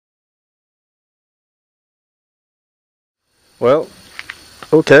Well,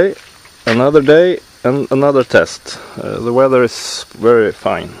 okay, another day and another test. The weather is very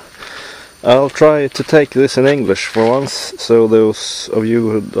fine. I'll try to take this in English for once, so those of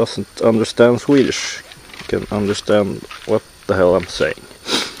you who doesn't understand Swedish can understand what the hell I'm saying.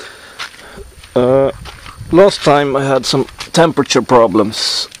 Last time I had some temperature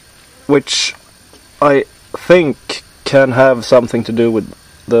problems, which I think can have something to do with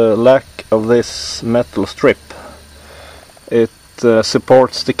the lack of this metal strip. It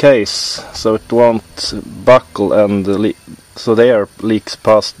supports the case, so it won't buckle and so the air leaks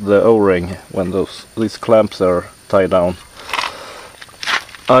past the O-ring when these clamps are tied down.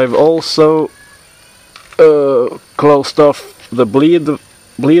 I've also closed off the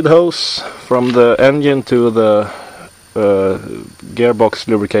bleed hose from the engine to the gearbox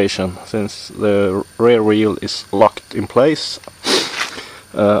lubrication, since the rear wheel is locked in place.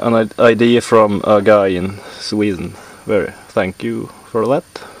 An idea from a guy in Sweden. Thank you for that.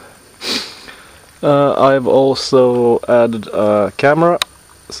 I've also added a camera,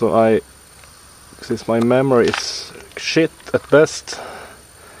 since my memory is shit at best,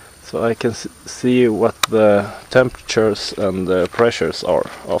 so I can see what the temperatures and the pressures are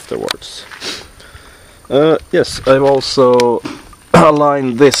afterwards. Yes, I've also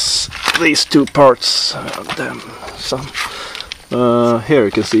aligned these two parts. Here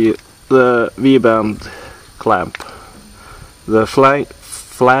you can see the V-band clamp. The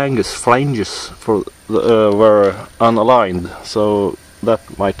flanges for were unaligned, so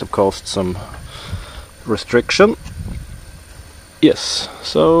that might have caused some restriction. Yes,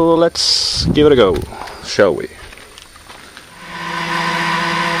 so let's give it a go, shall we?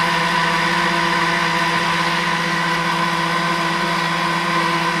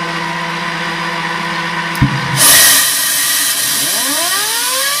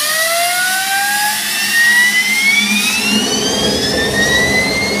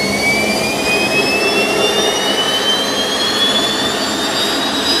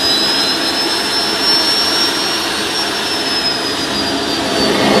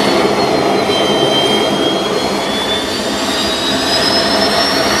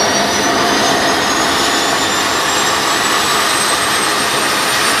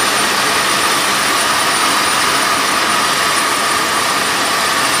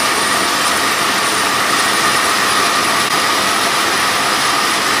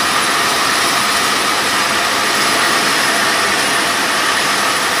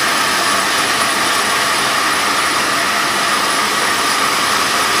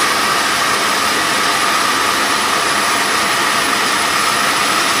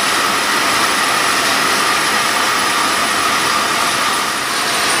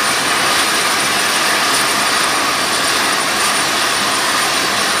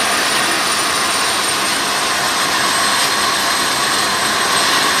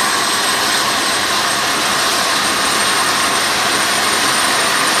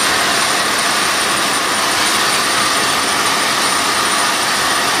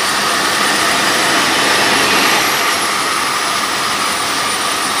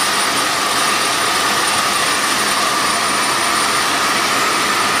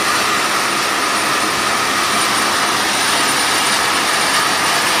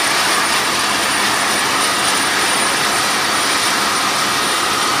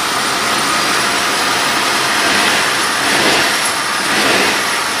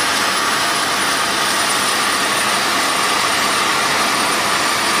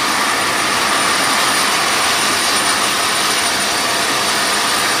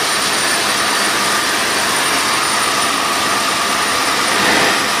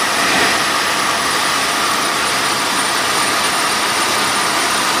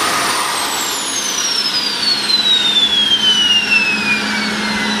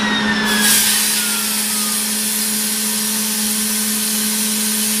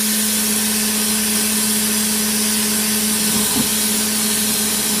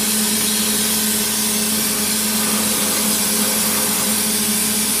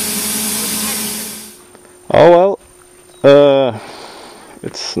 Oh well,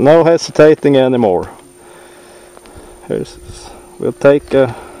 it's no hesitating anymore. We'll take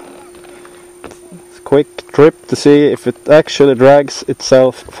a quick trip to see if it actually drags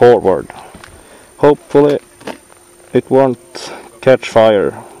itself forward. Hopefully it won't catch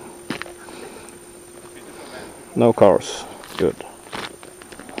fire. No cars. Good.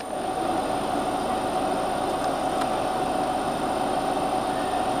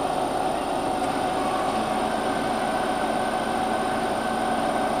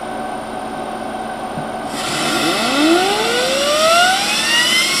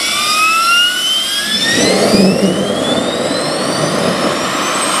 Okay.